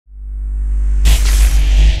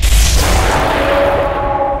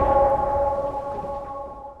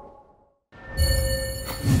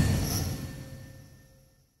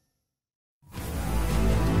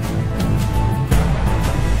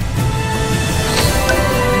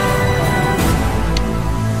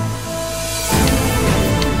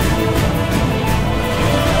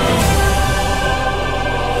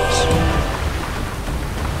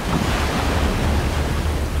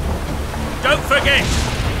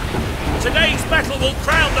Today's battle will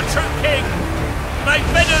crown the true king. May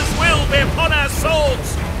Veda's will be upon our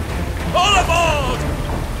swords. All aboard!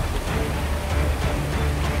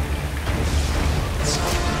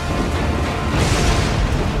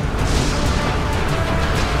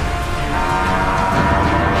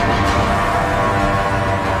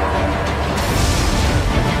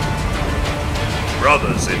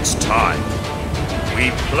 Brothers, it's time.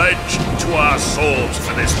 We pledge to our swords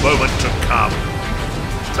for this moment to come.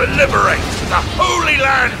 To liberate the Holy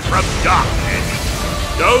Land from darkness.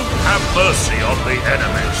 Don't have mercy on the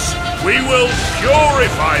enemies. We will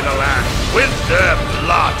purify the land with their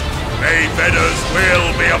blood. May Veda's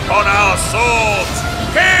will be upon our swords.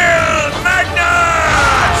 Kill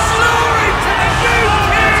Magnus! Glory to the new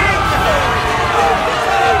king!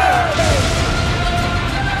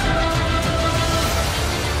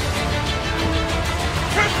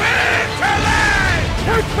 Prepare to land!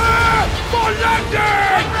 Prepare for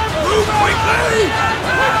landing! Move quickly!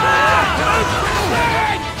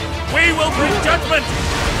 We will bring judgment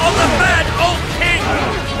on the mad old king!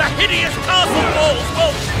 The hideous castle walls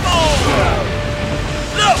will fall!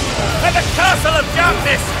 Look at the castle of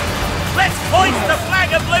darkness! Let's hoist the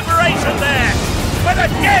flag of liberation there! For the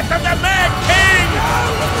death of the mad king!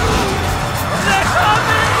 They're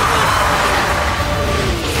coming!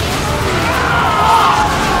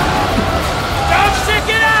 Don't stick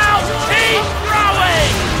it out! Keep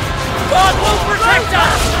growing! God will protect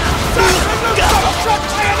us!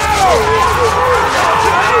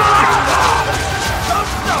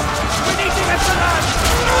 We need to get to land!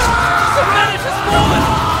 The village has fallen!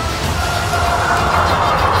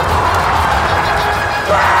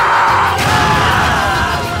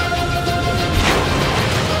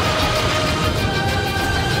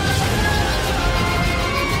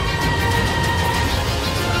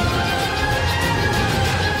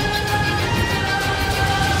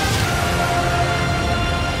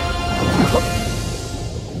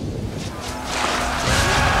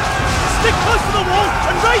 Stick close to the wall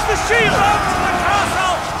and raise the shield! Up to the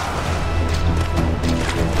castle!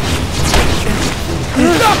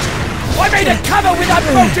 Look! I made a cover with that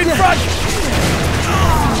boat in front!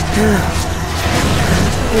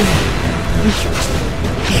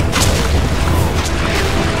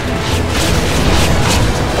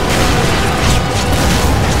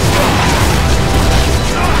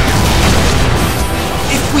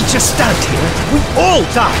 If we just stand here, we all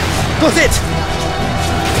die! Got it!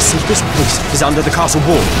 The safest place is under the castle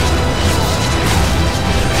wall.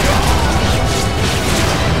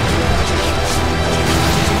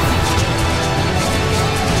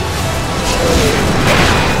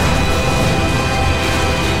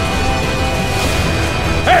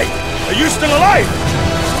 Hey! Are you still alive?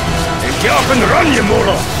 Then get up and run, you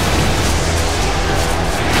moron!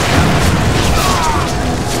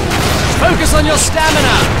 Focus on your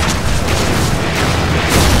stamina!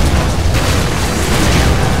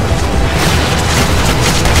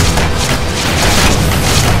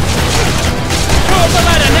 Go up the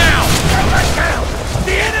ladder now! Go back down!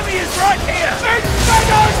 The enemy is right here! It's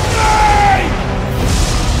Veda's me!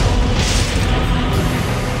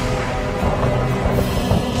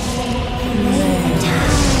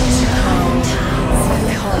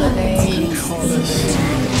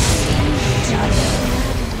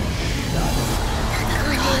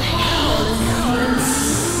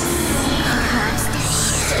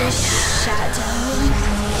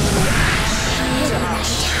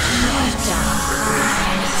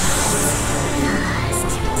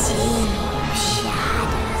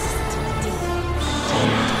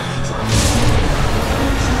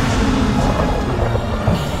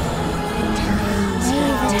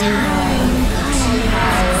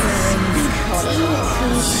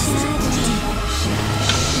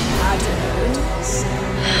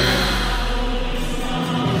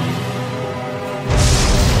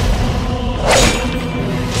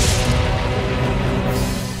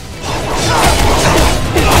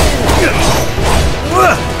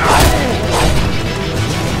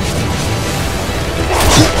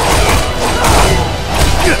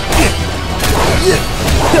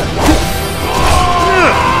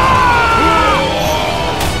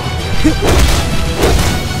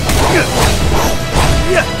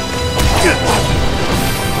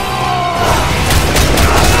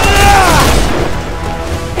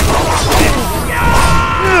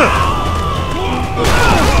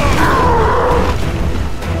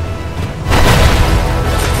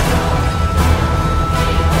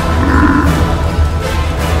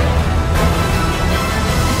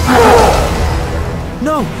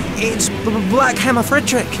 No, it's Black Hammer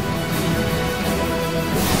Frederick.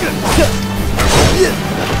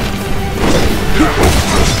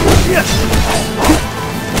 Not yet!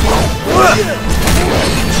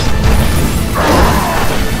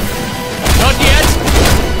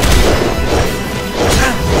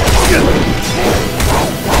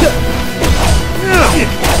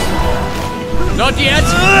 Not yet!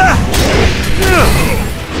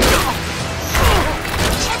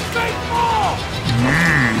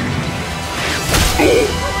 We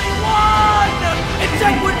won! It's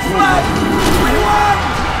Edward Flag! We won!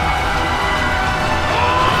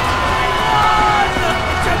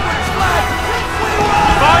 It's Edward Flag! We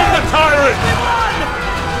won! Find the tyrant! We won!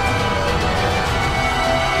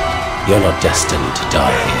 You're not destined to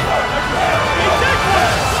die here.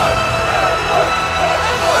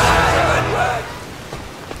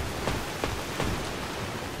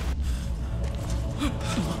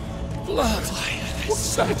 Blood!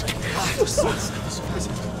 What's that?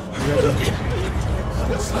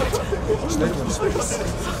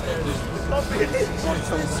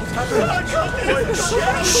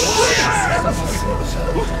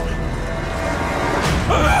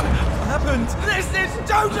 What happened? This is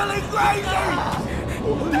totally crazy!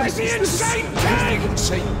 There's the Insane King!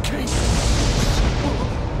 Insane King?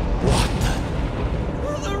 What the?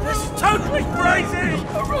 This is totally crazy!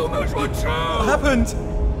 The rumors were true! What happened?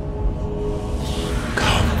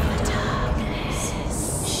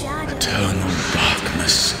 Eternal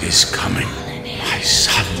darkness is coming. My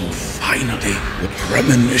son, finally, the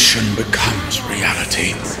premonition becomes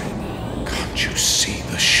reality. Can't you see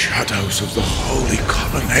the shadows of the holy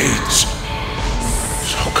colonnades?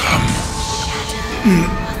 So come.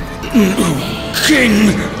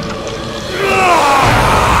 King!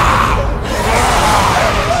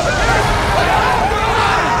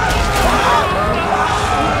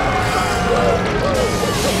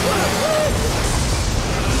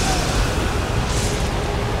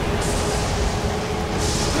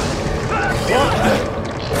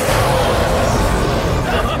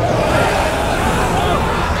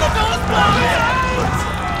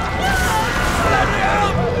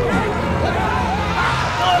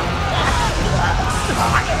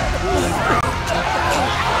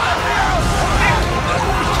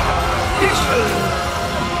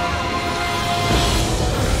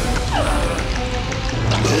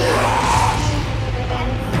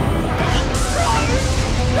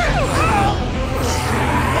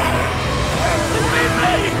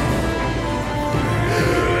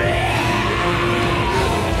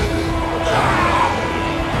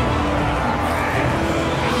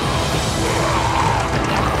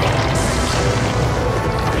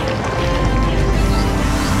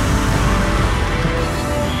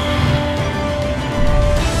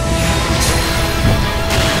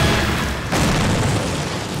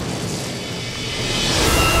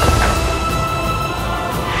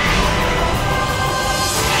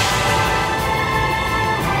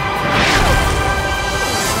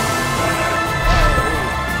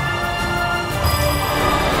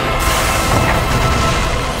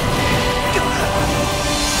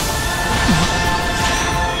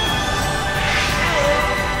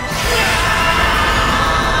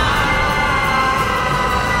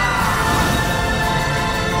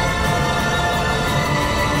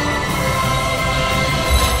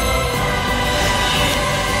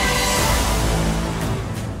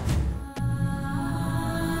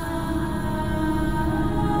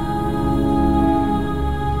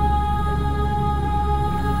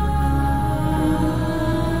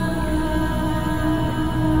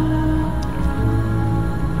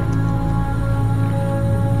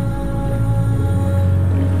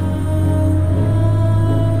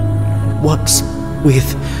 What's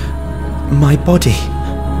with my body?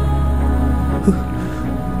 Who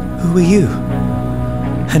are you?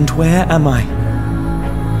 And where am I?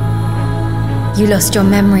 You lost your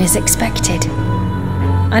memory as expected.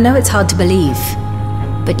 I know it's hard to believe,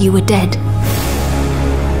 but you were dead.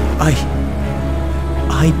 I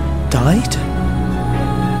died?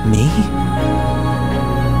 Me?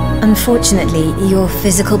 Unfortunately, your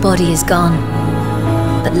physical body is gone.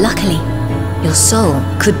 But luckily, your soul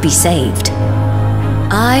could be saved.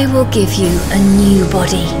 I will give you a new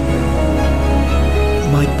body.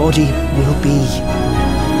 My body will be...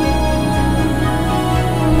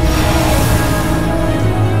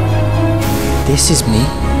 This is me?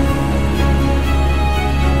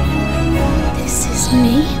 This is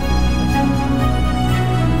me?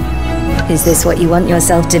 Is this what you want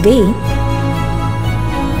yourself to be?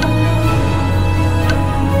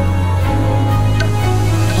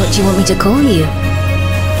 What do you want me to call you?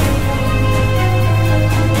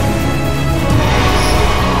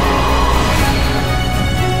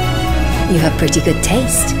 You have pretty good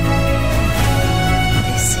taste.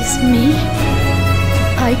 This is me?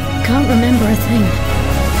 I can't remember a thing.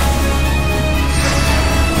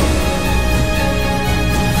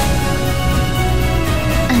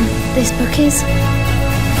 And this book is?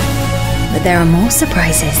 But there are more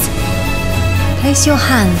surprises. Place your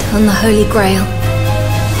hand on the Holy Grail.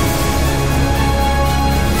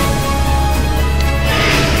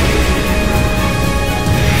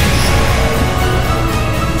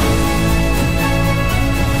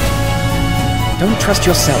 Don't trust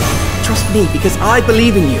yourself. Trust me, because I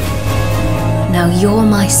believe in you. Now you're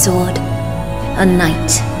my sword. A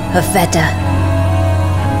knight of Veda.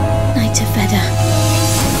 Knight of Veda.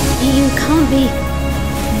 You can't be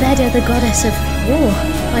Veda, the goddess of war,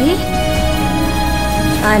 are you?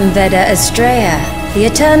 I'm Veda Astrea, the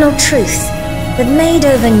eternal truth that made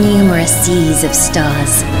over numerous seas of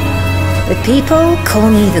stars. But people call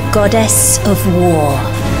me the goddess of war.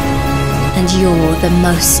 And you're the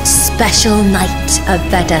most special knight of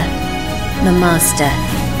Veda, the master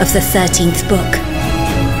of the 13th book.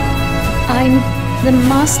 I'm the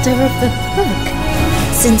master of the book.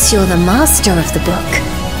 Since you're the master of the book,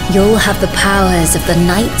 you'll have the powers of the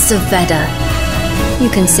Knights of Veda. You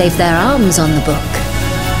can save their arms on the book.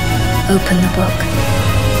 Open the book.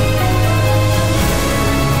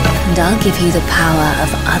 And I'll give you the power of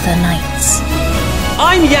other knights.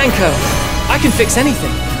 I'm Yanko. I can fix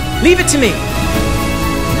anything. Leave it to me.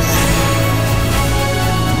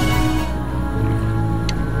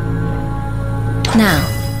 Now,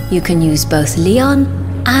 you can use both Leon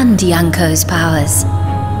and Yanko's powers.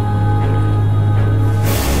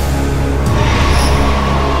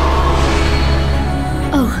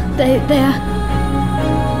 Oh, they're...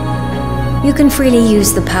 You can freely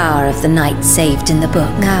use the power of the knight saved in the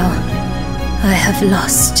book. Now, I have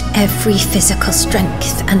lost every physical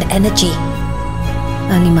strength and energy.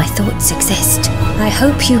 Only my thoughts exist. I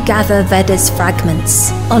hope you gather Veda's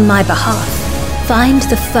fragments on my behalf. Find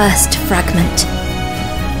the first fragment.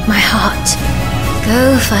 My heart.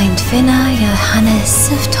 Go find Finna Johannes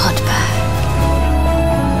of Todberg.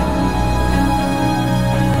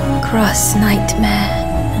 Cross Nightmare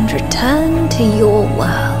and return to your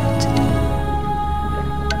world.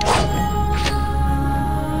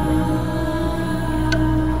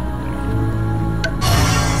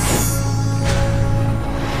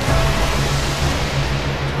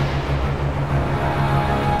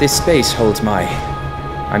 This space holds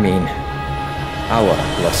our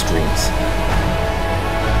lost dreams.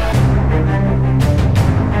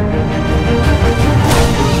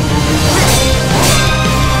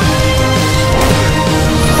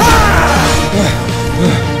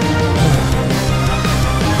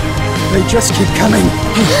 They just keep coming.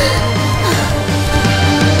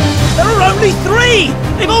 There are only 3!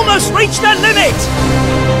 They've almost reached their limit!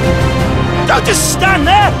 Don't just stand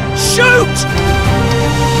there! Shoot!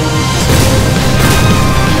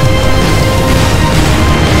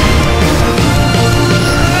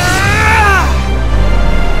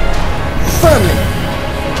 Firmly.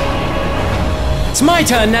 It's my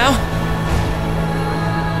turn now.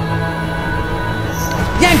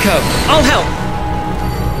 Yanko, I'll help.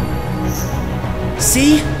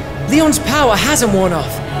 See? Leon's power hasn't worn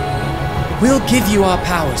off. We'll give you our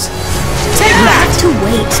powers. Take that! To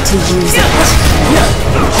wait to use it.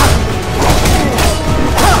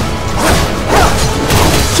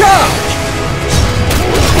 Charge!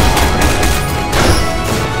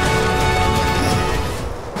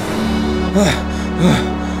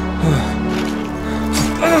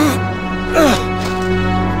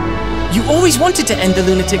 You always wanted to end the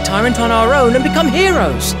lunatic tyrant on our own and become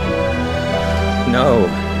heroes. No.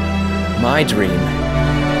 My dream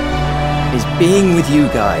is being with you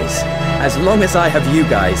guys. As long as I have you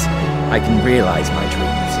guys, I can realize my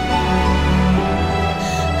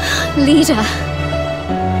dreams. Leader.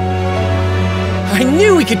 I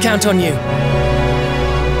knew we could count on you.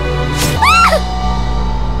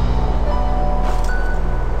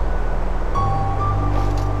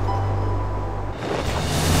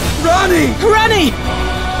 Rani!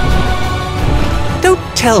 Don't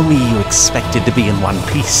tell me you expected to be in one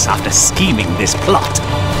piece after scheming this plot.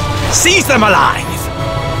 Seize them alive!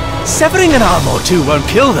 Severing an arm or two won't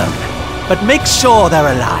kill them, but make sure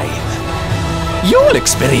they're alive. You'll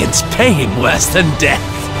experience pain worse than death.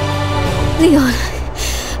 Leon,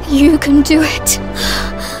 you can do it.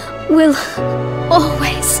 We'll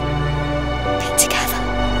always be together.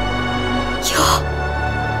 You're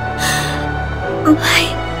my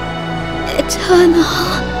eternal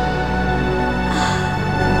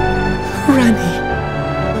Rani.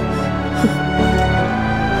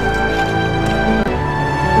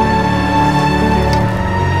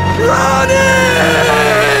 Rani!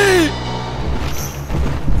 「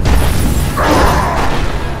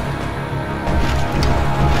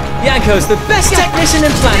Echo's the best technician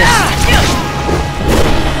in planet.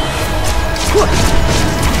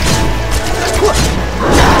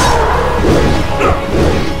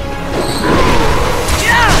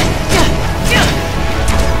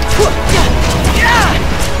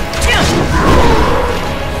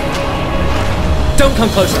 Don't come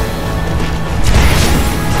closer.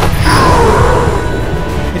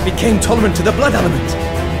 It became tolerant to the blood element.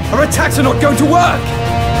 Our attacks are not going to work.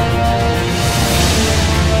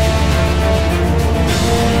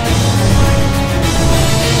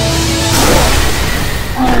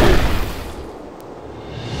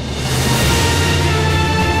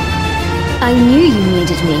 I knew you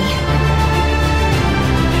needed me.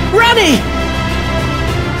 Rani!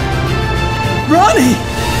 Rani!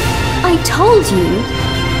 I told you.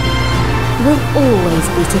 We'll always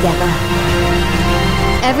be together.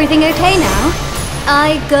 Everything okay now?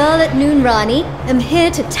 I, girl at noon Rani, am here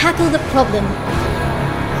to tackle the problem.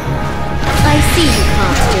 I see you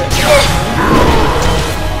can't do it.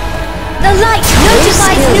 The light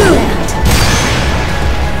notifies noon!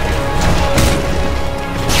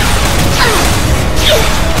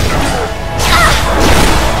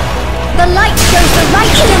 The light shows the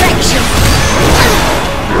right direction!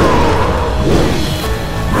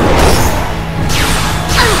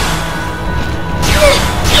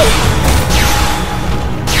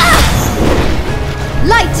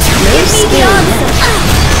 Light, give me the answer!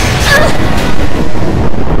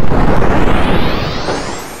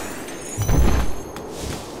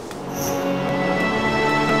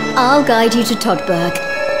 I'll guide you to Todberg.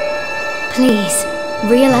 Please,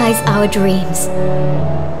 realize our dreams.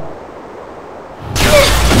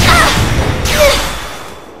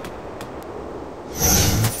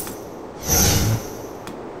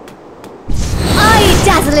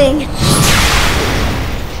 Dazzling!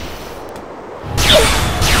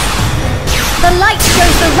 The light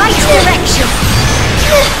shows the right direction!